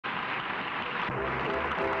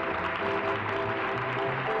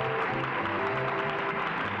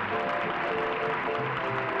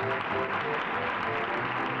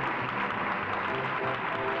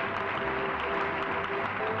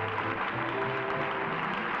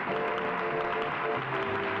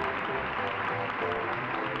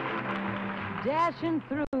Dashing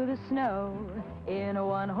through the snow in a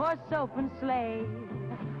one-horse open sleigh.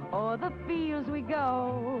 O'er the fields we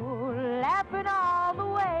go, laughing all the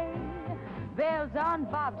way. Bells on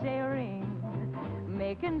bobtail ring,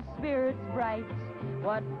 making spirits bright.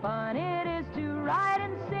 What fun it is to ride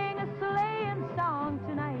and sing a sleighing song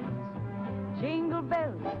tonight. Jingle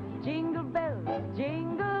bells,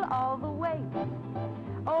 jingle all the way.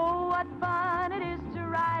 Oh, what fun it is to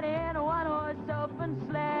ride in a one-horse open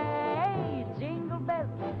sleigh. Jingle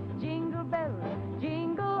bells,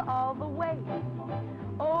 jingle all the way.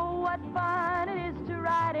 Oh, what fun it is to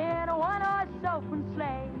ride in a one-horse open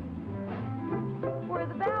sleigh. Where are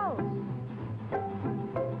the bells?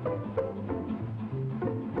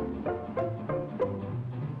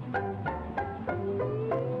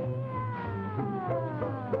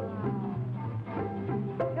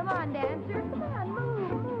 Come on, dancer, come on, move.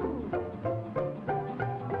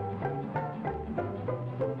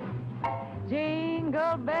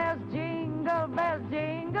 Jingle bells,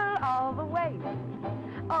 jingle all the way.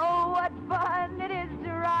 Oh, what fun it is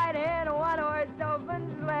to ride in a one-horse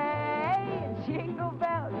open sleigh. Jingle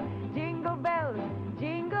bells,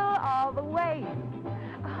 jingle all the way.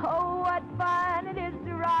 Oh, what fun it is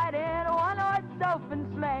to ride in a one-horse open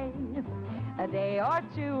sleigh. A day or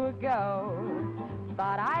two ago,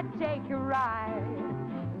 thought I'd take a ride,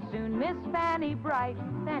 and soon Miss Fanny Bright,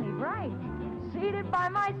 seated by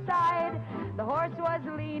my side. The horse was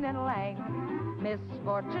lean and lank,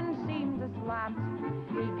 misfortune seemed to slap.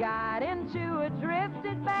 He got into a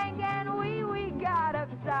drifted bank and we got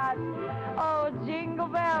upset. Oh, jingle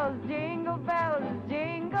bells,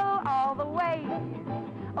 jingle all the way.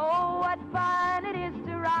 Oh, what fun it is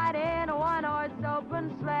to ride in a one-horse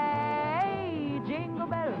open sleigh. Jingle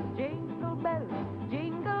bells,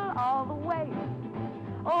 jingle all the way.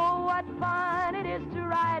 Oh, what fun it is to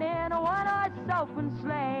ride in a one-horse open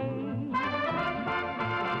sleigh.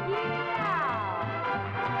 Yeah!